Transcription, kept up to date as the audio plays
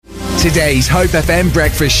Today's Hope FM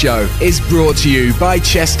breakfast show is brought to you by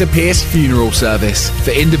Chester Pierce Funeral Service. For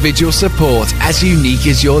individual support as unique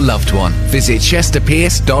as your loved one, visit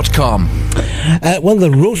chesterpierce.com. Well, the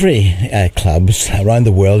Rotary clubs around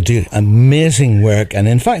the world do amazing work, and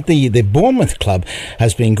in fact the Bournemouth Club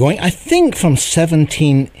has been going, I think, from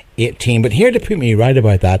 1718, but here to put me right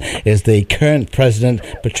about that is the current president,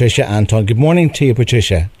 Patricia Anton. Good morning to you,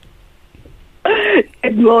 Patricia.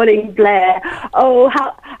 Good morning, Blair. Oh,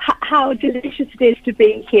 how delicious it is to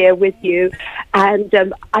be here with you. And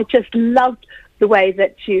I just loved the way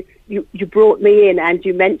that you brought me in and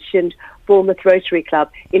you mentioned Bournemouth Rotary Club.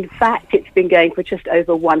 In fact, it's been going for just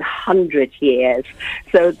over 100 years.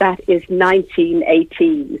 So that is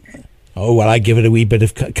 1918. Oh, well, I give it a wee bit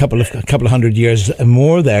of a couple of hundred years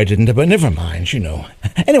more there, didn't I? But never mind, you know.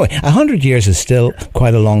 Anyway, 100 years is still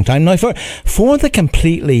quite a long time. Now, for the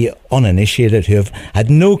completely uninitiated who have had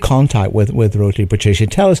no contact with Rotary, Patricia,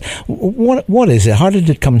 tell us, what is it? How did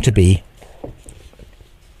it come to be?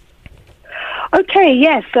 Okay,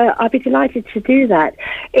 yes, I'd be delighted to do that.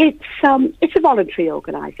 It's a voluntary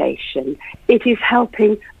organisation. It is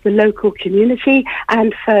helping the local community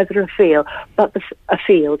and further afield, but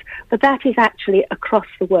that is actually across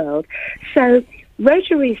the world. So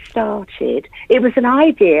Rotary started. It was an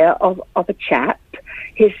idea of a chap.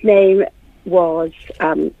 His name was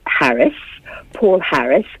Paul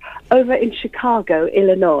Harris, over in Chicago,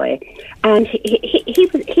 Illinois, and he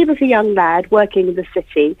was a young lad working in the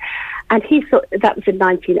city. And he thought, that was in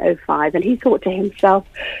 1905, and he thought to himself,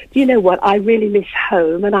 do you know what, I really miss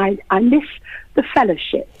home, and I miss the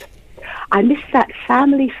fellowship. I miss that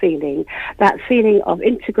family feeling, that feeling of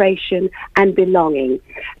integration and belonging.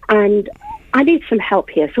 And I need some help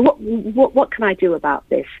here. So what can I do about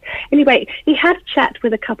this? Anyway, he had a chat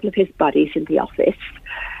with a couple of his buddies in the office,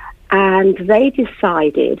 and they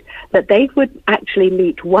decided that they would actually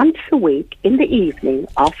meet once a week in the evening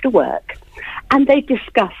after work, and they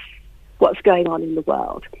discuss what's going on in the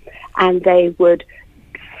world, and they would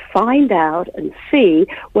find out and see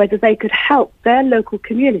whether they could help their local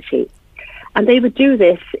community. And they would do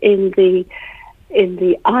this in the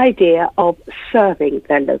idea of serving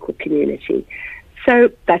their local community.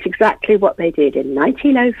 So that's exactly what they did. In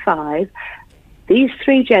 1905, these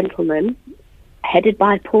three gentlemen, headed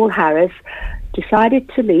by Paul Harris, decided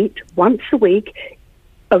to meet once a week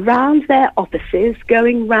around their offices,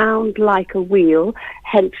 going round like a wheel,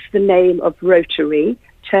 hence the name of Rotary,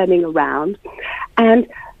 turning around. And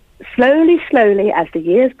slowly, as the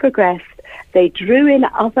years progressed, they drew in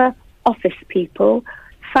other office people,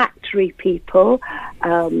 factory people,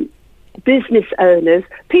 business owners,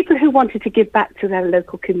 people who wanted to give back to their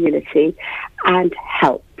local community and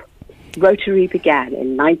help. Rotary began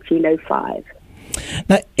in 1905.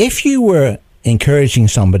 Now, if you were encouraging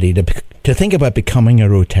somebody to think about becoming a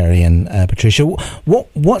Rotarian, Patricia,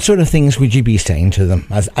 what sort of things would you be saying to them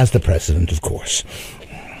as the president, of course?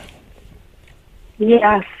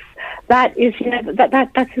 Yes, that is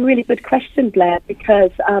that's a really good question, Blair,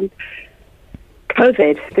 because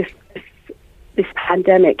COVID, this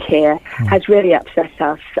pandemic here, has really upset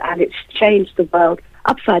us, and it's changed the world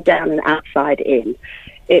upside down and outside in.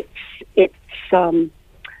 It's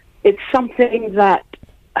something that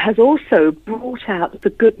has also brought out the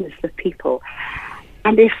goodness of people.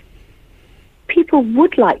 And if people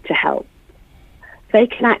would like to help, they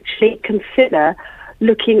can actually consider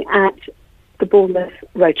looking at the Bournemouth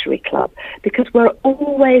Rotary Club, because we're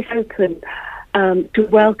always open to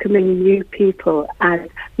welcoming new people and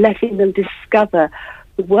letting them discover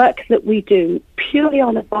the work that we do purely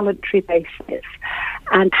on a voluntary basis,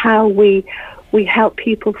 and how we help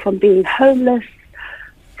people from being homeless,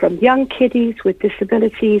 from young kiddies with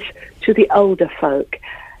disabilities to the older folk.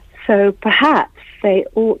 So perhaps they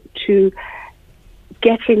ought to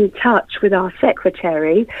get in touch with our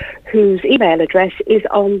secretary, whose email address is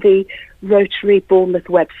on the Rotary Bournemouth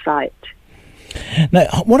website. Now,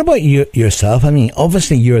 what about yourself? I mean,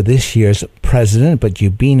 obviously you're this year's president, but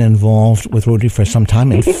you've been involved with Rotary for some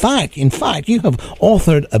time. In fact, you have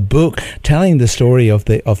authored a book telling the story of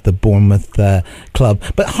the Bournemouth Club.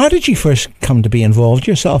 But how did you first come to be involved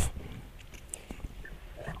yourself?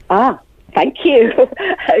 Thank you.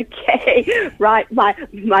 Okay, right.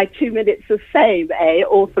 My 2 minutes of fame,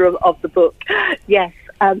 author of the book. Yes.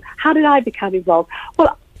 How did I become involved?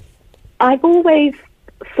 Well, I've always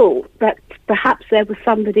thought that perhaps there was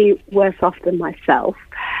somebody worse off than myself,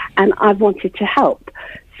 and I wanted to help.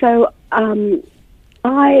 So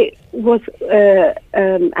I was,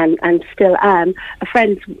 and still am, a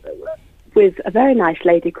friend with a very nice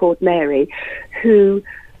lady called Mary, who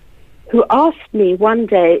who asked me one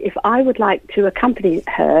day if I would like to accompany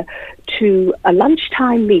her to a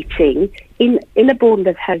lunchtime meeting in a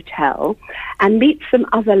Bournemouth hotel and meet some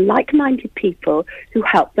other like-minded people who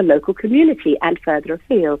help the local community and further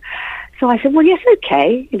afield. So I said, well, yes,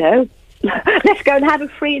 okay, let's go and have a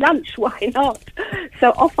free lunch. Why not?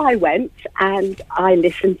 So off I went, and I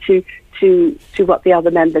listened to what the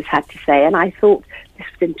other members had to say, and I thought, this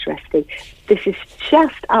was interesting. This is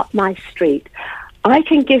just up my street. I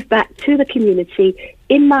can give back to the community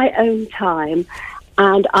in my own time,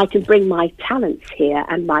 and I can bring my talents here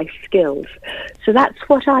and my skills. So that's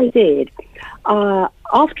what I did.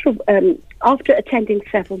 After attending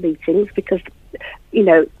several meetings, because,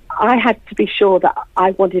 I had to be sure that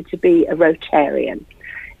I wanted to be a Rotarian.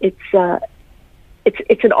 It's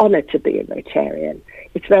an honour to be a Rotarian.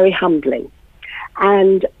 It's very humbling.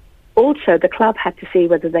 And also, the club had to see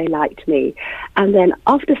whether they liked me. And then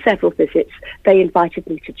after several visits, they invited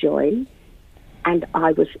me to join, and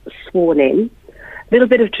I was sworn in. A little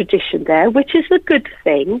bit of tradition there, which is a good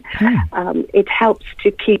thing. It helps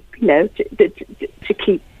to keep, to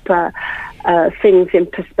keep things in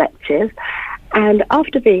perspective. And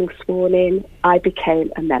after being sworn in, I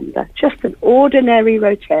became a member. Just an ordinary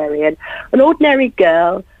Rotarian, an ordinary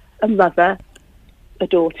girl, a mother, a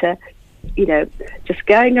daughter, just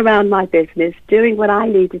going around my business, doing what I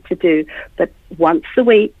needed to do, but once a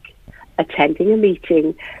week, attending a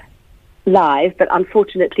meeting live, but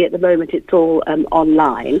unfortunately at the moment it's all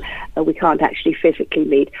online. We can't actually physically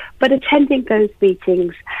meet, but attending those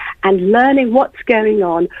meetings and learning what's going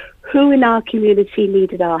on, who in our community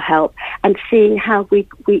needed our help, and seeing how we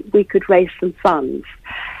could raise some funds.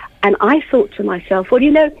 And I thought to myself, well,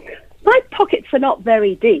 my pockets are not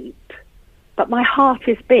very deep, but my heart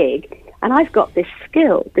is big, and I've got this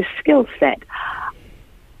skill set.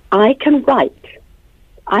 I can write.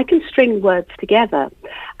 I can string words together,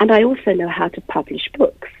 and I also know how to publish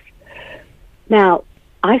books. Now,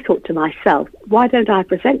 I thought to myself, why don't I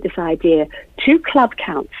present this idea to Club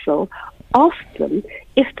Council, ask them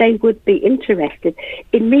if they would be interested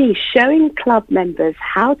in me showing club members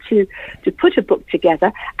how to put a book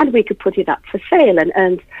together, and we could put it up for sale and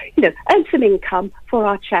earn some income for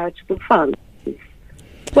our charitable funds.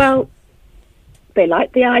 Well, they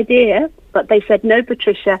liked the idea, but they said, no,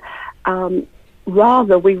 Patricia,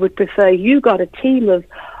 rather we would prefer you got a team of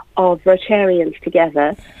Rotarians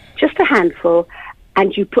together, just a handful,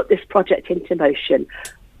 and you put this project into motion.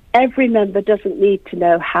 Every member doesn't need to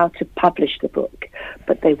know how to publish the book,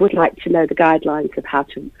 but they would like to know the guidelines of how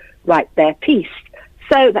to write their piece.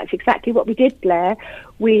 So that's exactly what we did, Blair.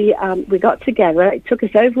 We got together. It took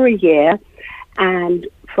us over a year, and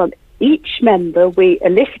from each member we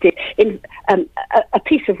elicited in a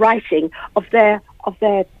piece of writing of their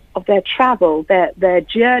travel, their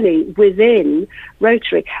journey within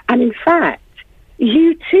Rotary. And in fact,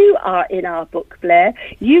 you too are in our book, Blair.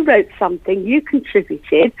 You wrote something. You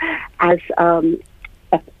contributed as a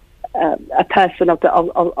person of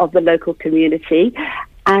the local community,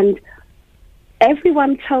 and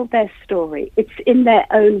everyone told their story. It's in their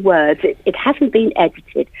own words. It hasn't been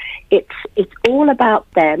edited. It's all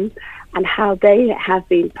about them and how they have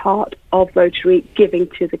been part of Rotary giving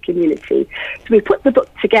to the community. So we put the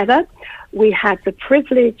book together. We had the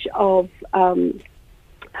privilege of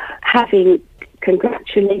having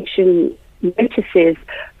congratulation notices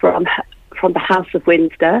from the House of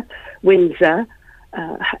Windsor,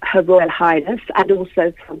 Her Royal Highness, and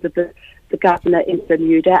also from the Governor in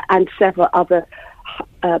Bermuda and several other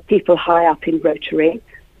people high up in Rotary,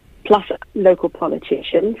 plus local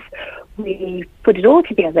politicians. We put it all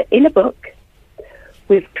together in a book.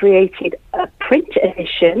 We've created a print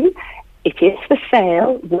edition. It is for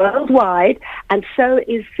sale worldwide, and so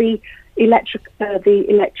is the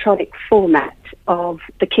electronic format of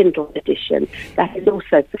the Kindle edition. That is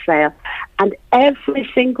also for sale. And every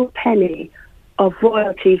single penny of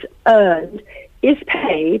royalties earned is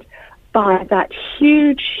paid by that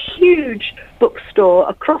huge bookstore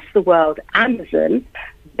across the world, Amazon.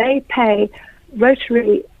 They pay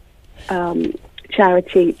Rotary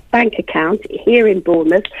charity bank account here in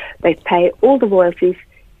Bournemouth. They pay all the royalties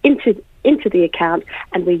into the account,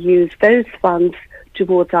 and we use those funds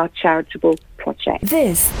towards our charitable project.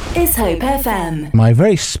 This is Hope FM. My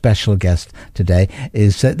very special guest today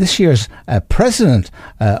is this year's president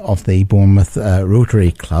of the Bournemouth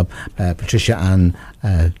Rotary Club, Patricia Ann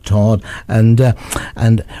Todd,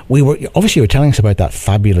 and we were obviously you were telling us about that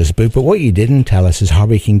fabulous book, but what you didn't tell us is how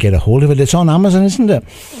we can get a hold of it. It's on Amazon, isn't it?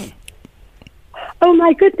 Oh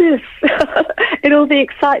my goodness! And all the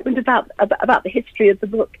excitement about the history of the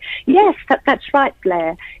book. Yes, that's right,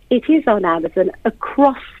 Blair. It is on Amazon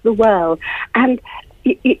across the world, and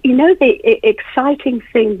You know, the exciting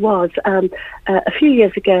thing was a few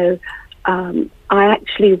years ago, I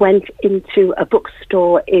actually went into a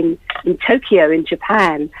bookstore in Tokyo, in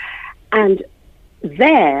Japan, and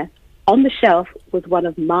there on the shelf was one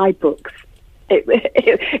of my books. It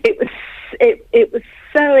was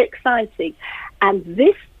so exciting, and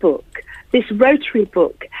this book, this Rotary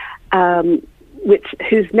book,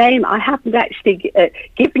 whose name I haven't actually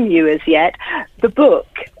given you as yet. The book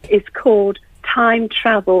is called Time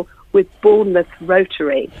Travel with Bournemouth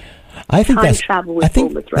Rotary. I think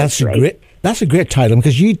that's a great title,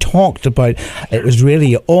 because you talked about it was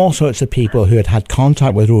really all sorts of people who had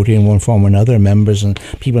contact with Rotary in one form or another, members and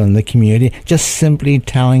people in the community, just simply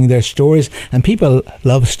telling their stories. And people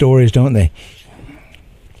love stories, don't they?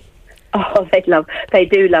 Oh, they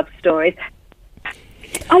do love stories.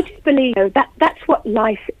 I just believe that's what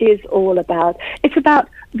life is all about. It's about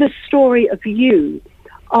the story of you,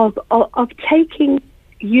 of taking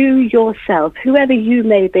you yourself, whoever you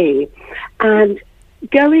may be, and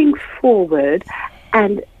going forward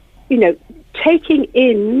and,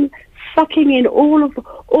 sucking in all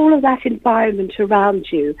of that environment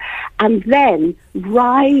around you, and then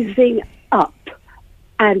rising up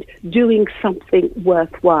and doing something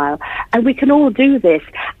worthwhile. And we can all do this.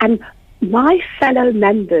 And my fellow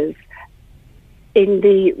members in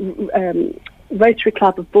the Rotary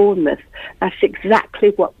Club of Bournemouth, that's exactly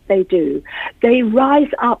what they do. They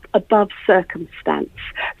rise up above circumstance.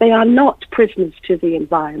 They are not prisoners to the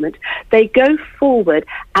environment. They go forward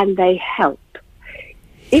and they help.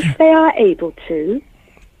 If they are able to,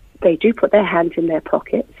 they do put their hands in their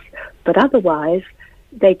pockets, but otherwise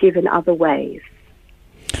they give in other ways.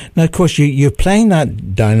 Now, of course, you're playing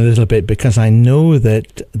that down a little bit, because I know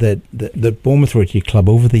that the Bournemouth Rotary Club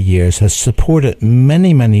over the years has supported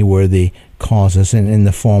many, many worthy causes in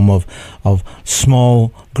the form of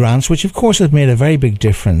small grants, which of course have made a very big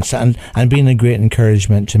difference and been a great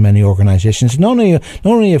encouragement to many organisations. Not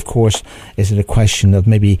only of course is it a question of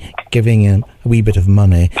maybe giving a wee bit of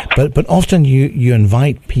money, but often you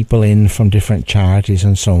invite people in from different charities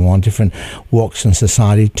and so on, different walks in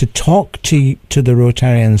society, to talk to the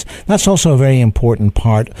Rotarians. That's also a very important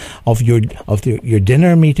part of your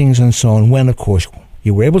dinner meetings and so on, when of course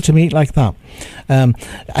you were able to meet like that.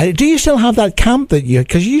 Do you still have that camp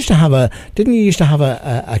because you used to have didn't you used to have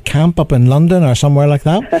a camp up in London or somewhere like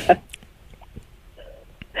that?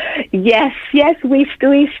 Yes, we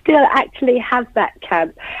still actually have that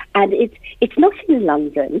camp, and it's not in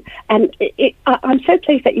London. And I'm so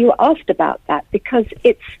pleased that you asked about that, because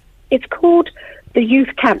it's called the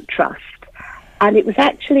Youth Camp Trust, and it was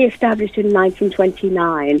actually established in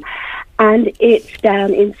 1929, and it's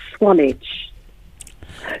down in Swanage.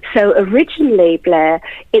 So originally, Blair,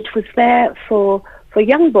 it was there for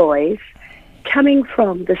young boys coming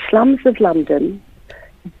from the slums of London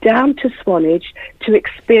down to Swanage to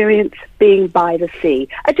experience being by the sea,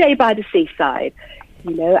 a day by the seaside,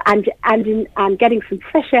 and getting some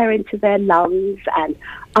fresh air into their lungs and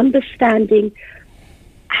understanding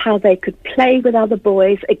how they could play with other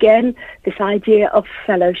boys. Again, this idea of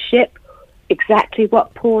fellowship, exactly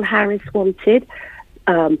what Paul Harris wanted.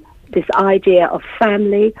 This idea of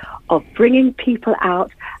family, of bringing people out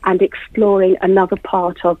and exploring another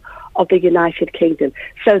part of the United Kingdom.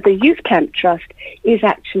 So the Youth Camp Trust is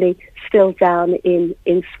actually still down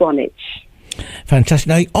in Swanage. Fantastic.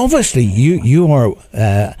 Now, obviously, you are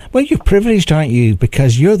you're privileged, aren't you?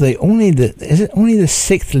 Because you're only the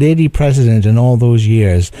sixth lady president in all those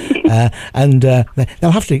years, and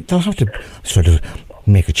they'll have to sort of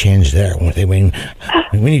make a change there, won't they? We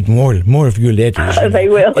need more of you ladies. They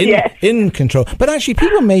will, yes. In control. But actually,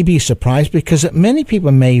 people may be surprised, because many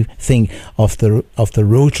people may think of the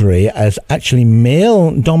Rotary as actually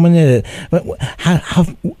male dominated.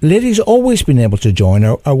 Have ladies always been able to join,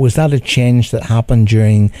 or was that a change that happened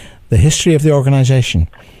during the history of the organisation?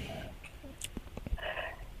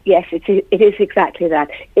 Yes, it is exactly that.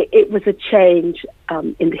 It was a change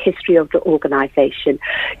in the history of the organisation.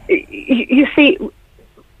 You see,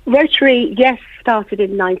 Rotary, yes, started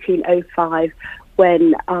in 1905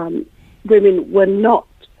 when women were not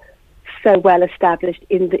so well established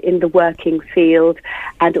in the working field,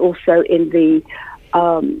 and also in the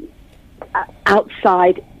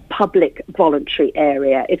outside public voluntary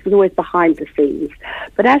area. It was always behind the scenes.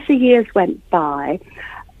 But as the years went by,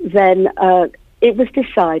 then it was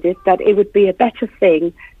decided that it would be a better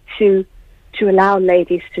thing to allow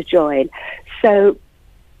ladies to join. So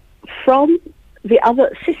from the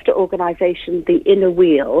other sister organisation, the Inner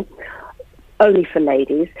Wheel, only for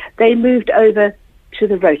ladies, they moved over to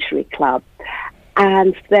the Rotary Club.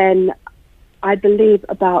 And then I believe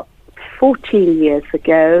about 14 years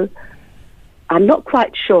ago, I'm not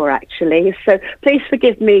quite sure, actually. So please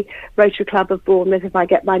forgive me, Rotary Club of Bournemouth, if I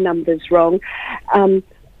get my numbers wrong.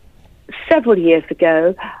 Several years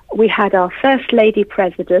ago, we had our first lady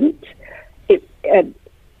president.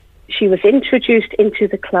 She was introduced into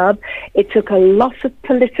the club. It took a lot of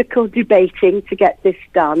political debating to get this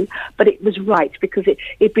done, but it was right because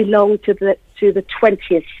it belonged to the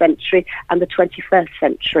 20th century and the 21st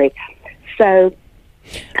century. So,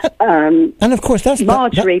 and of course,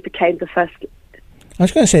 Marjorie became the first. I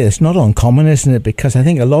was going to say it's not uncommon, isn't it? Because I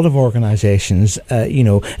think a lot of organisations,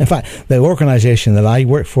 in fact, the organisation that I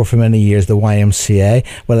worked for many years, the YMCA,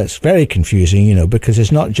 well, it's very confusing, because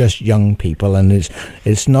it's not just young people, and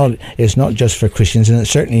it's not just for Christians, and it's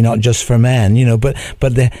certainly not just for men, but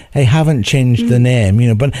they haven't changed the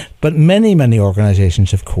name, but many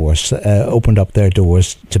organisations, of course, opened up their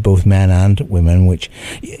doors to both men and women. Which,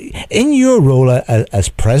 in your role as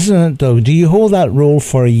president, though, do you hold that role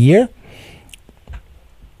for a year?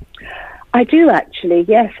 I do, actually,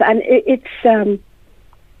 yes, and it's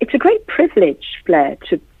a great privilege, Blair,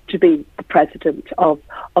 to be the president of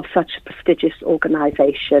such a prestigious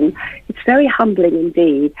organisation. It's very humbling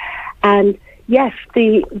indeed, and yes,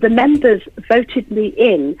 the members voted me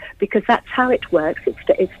in because that's how it works.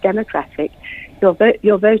 It's democratic.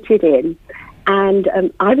 You're voted in, and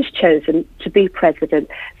I was chosen to be president.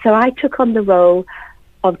 So I took on the role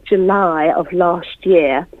of July of last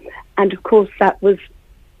year, and of course that was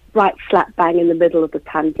right slap bang in the middle of the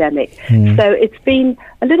pandemic. So it's been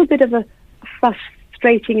a little bit of a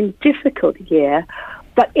frustrating and difficult year,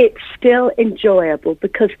 but it's still enjoyable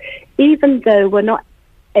because even though we're not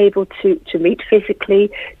able to meet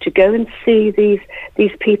physically, to go and see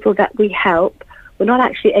these people that we help, we're not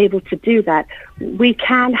actually able to do that. We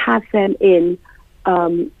can have them into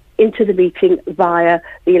the meeting via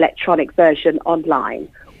the electronic version online.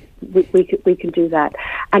 We can do that.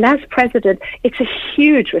 And as president, it's a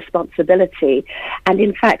huge responsibility. And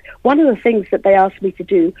in fact, one of the things that they asked me to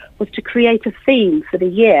do was to create a theme for the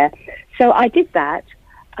year. So I did that,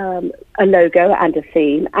 a logo and a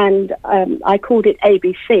theme, and I called it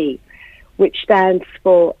ABC, which stands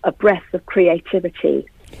for A Breath of Creativity.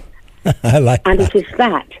 I like and that. It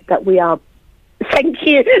is that we are. Thank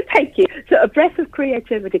you. So a breath of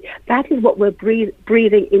creativity, that is what we're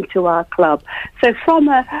breathing into our club. So from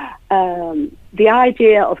the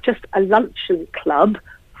idea of just a luncheon club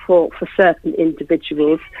for certain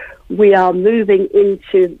individuals, we are moving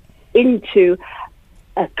into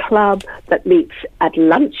a club that meets at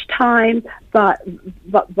lunchtime but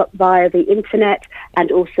via the internet,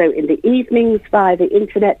 and also in the evenings via the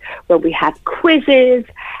internet, where we have quizzes.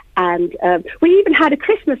 And we even had a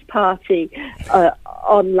Christmas party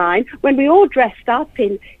online when we all dressed up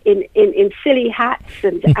in silly hats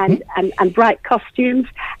and bright costumes.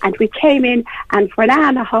 And we came in, and for an hour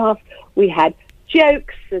and a half, we had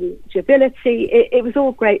jokes and joviality. It was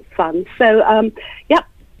all great fun. So,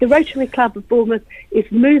 the Rotary Club of Bournemouth is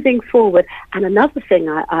moving forward. And another thing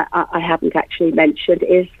I haven't actually mentioned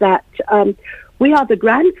is that we are the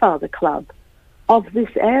grandfather club of this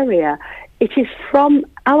area. It is from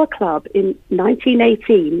our club in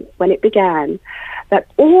 1918, when it began, that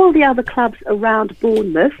all the other clubs around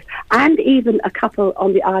Bournemouth, and even a couple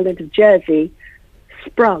on the island of Jersey,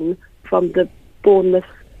 sprung from the Bournemouth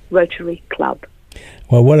Rotary Club.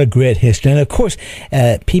 Well, what a great history. And of course,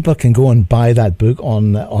 people can go and buy that book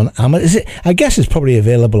on Amazon. I guess it's probably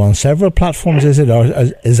available on several platforms, is it? Or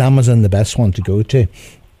is Amazon the best one to go to?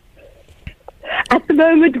 At the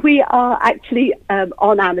moment, we are actually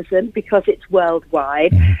on Amazon because it's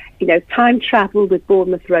worldwide. Time Travel with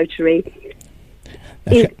Bournemouth Rotary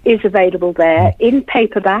is available there in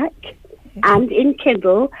paperback and in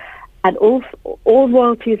Kindle, and all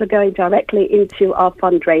royalties are going directly into our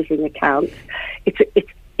fundraising account.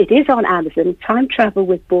 It is on Amazon. Time Travel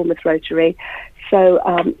with Bournemouth Rotary. So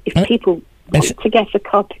if people want to get a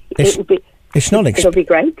copy, it'll be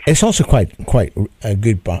great. It's also quite a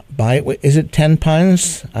good buy. Is it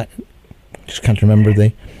 £10? I just can't remember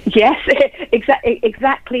the. Yes,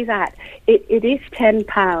 exactly that. It is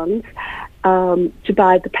 £10 to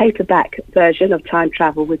buy the paperback version of Time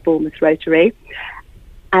Travel with Bournemouth Rotary,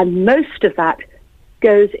 and most of that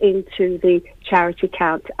goes into the charity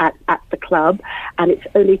account at the club, and it's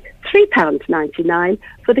only £3.99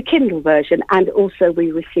 for the Kindle version, and also we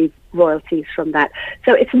receive royalties from that.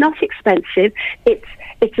 So it's not expensive.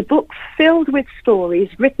 It's a book filled with stories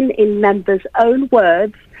written in members' own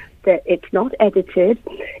words. That it's not edited.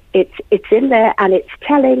 It's in there, and it's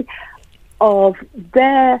telling of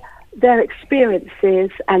their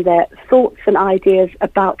experiences and their thoughts and ideas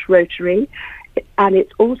about Rotary. And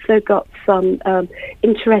it's also got some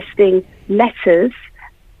interesting letters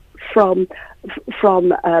from from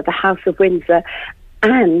the House of Windsor,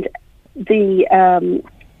 and the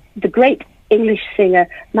great English singer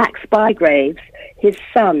Max Bygraves, his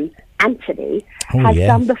son Anthony, has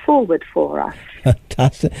done the foreword for us.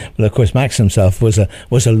 Fantastic. Well, of course, Max himself was a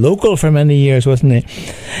local for many years, wasn't he?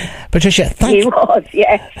 Patricia, He was,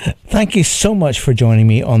 yes. Thank you so much for joining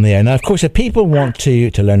me on the air. Now, of course, if people want to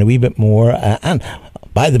learn a wee bit more, and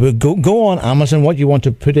by the book, go on Amazon. What you want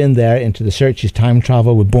to put in there into the search is Time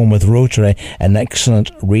Travel with Bournemouth Rotary, an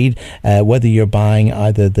excellent read. Whether you're buying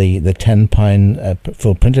either the £10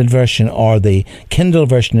 full printed version or the Kindle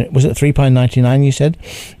version, was it £3.99 you said?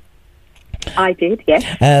 I did, yes.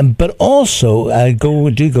 But also, go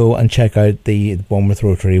and check out the Bournemouth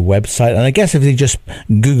Rotary website. And I guess if you just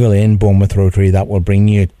Google in Bournemouth Rotary, that will bring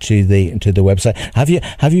you to the website. Have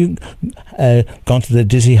you gone to the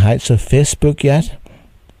Dizzy Heights of Facebook yet?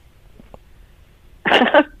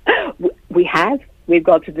 We have. We've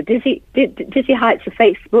gone to the Dizzy Heights of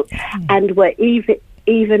Facebook, and we're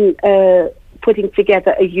even putting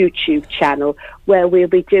together a YouTube channel where we'll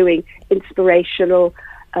be doing inspirational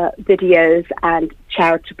videos and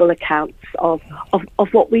charitable accounts of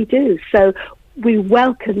what we do. So we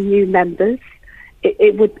welcome new members.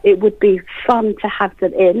 It would be fun to have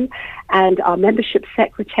them in, and our membership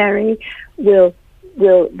secretary will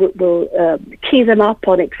key them up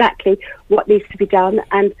on exactly what needs to be done.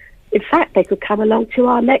 And in fact, they could come along to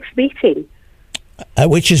our next meeting,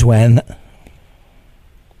 which is when.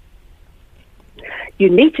 You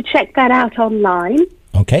need to check that out online.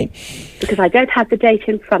 Okay. Because I don't have the date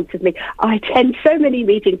in front of me. I attend so many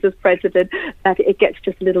meetings as president that it gets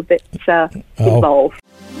just a little bit involved.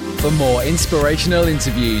 For more inspirational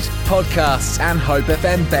interviews, podcasts and Hope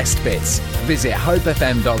FM best bits, visit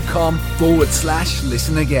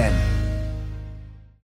hopefm.com/listen again.